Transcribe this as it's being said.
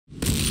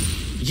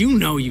You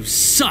know you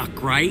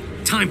suck, right?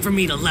 Time for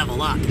me to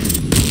level up.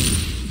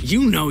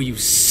 You know you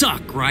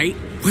suck, right?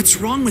 What's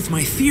wrong with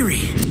my theory?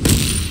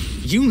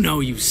 You know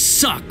you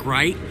suck,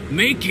 right?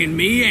 Making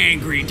me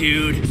angry,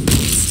 dude.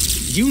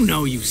 You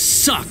know you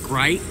suck,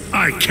 right?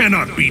 I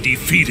cannot be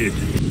defeated.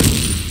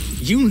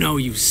 You know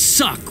you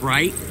suck,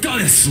 right? Go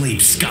to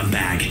sleep,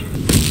 scumbag.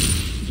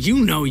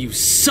 You know you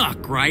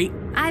suck, right?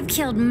 I've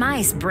killed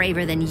mice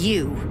braver than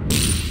you.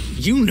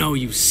 You know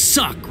you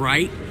suck,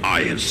 right?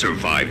 I have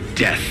survived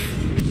death.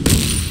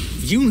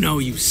 You know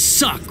you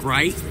suck,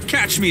 right?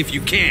 Catch me if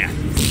you can.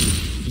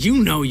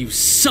 You know you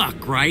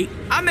suck, right?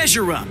 I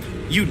measure up.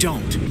 You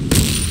don't.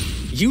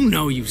 You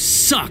know you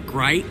suck,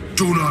 right?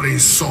 Do not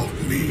insult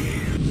me.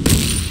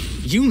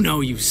 You know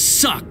you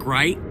suck,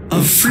 right?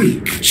 A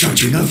freak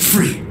judging a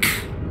freak.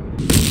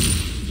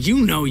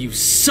 You know you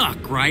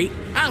suck, right?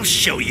 I'll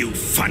show you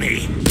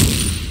funny.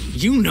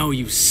 You know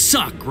you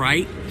suck,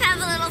 right?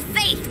 Have a little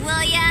faith,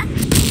 will ya?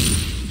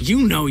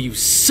 You know you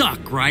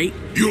suck, right?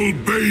 You'll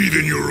bathe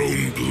in your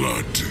own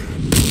blood.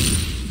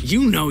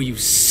 You know you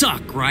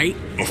suck, right?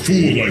 A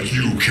fool like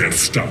you can't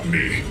stop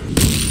me.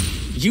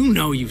 You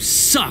know you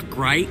suck,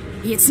 right?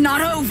 It's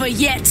not over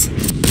yet.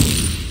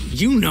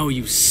 You know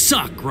you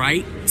suck,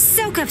 right?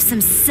 Soak up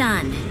some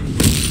sun.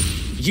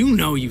 You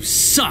know you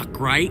suck,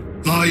 right?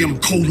 I am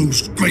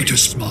Kolu's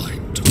greatest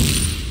mind.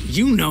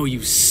 You know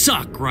you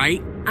suck,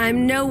 right?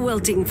 I'm no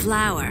wilting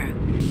flower.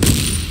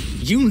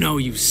 You know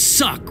you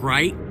suck,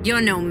 right?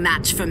 You're no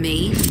match for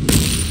me.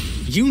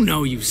 You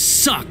know you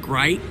suck,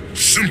 right?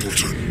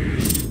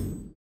 Simpleton.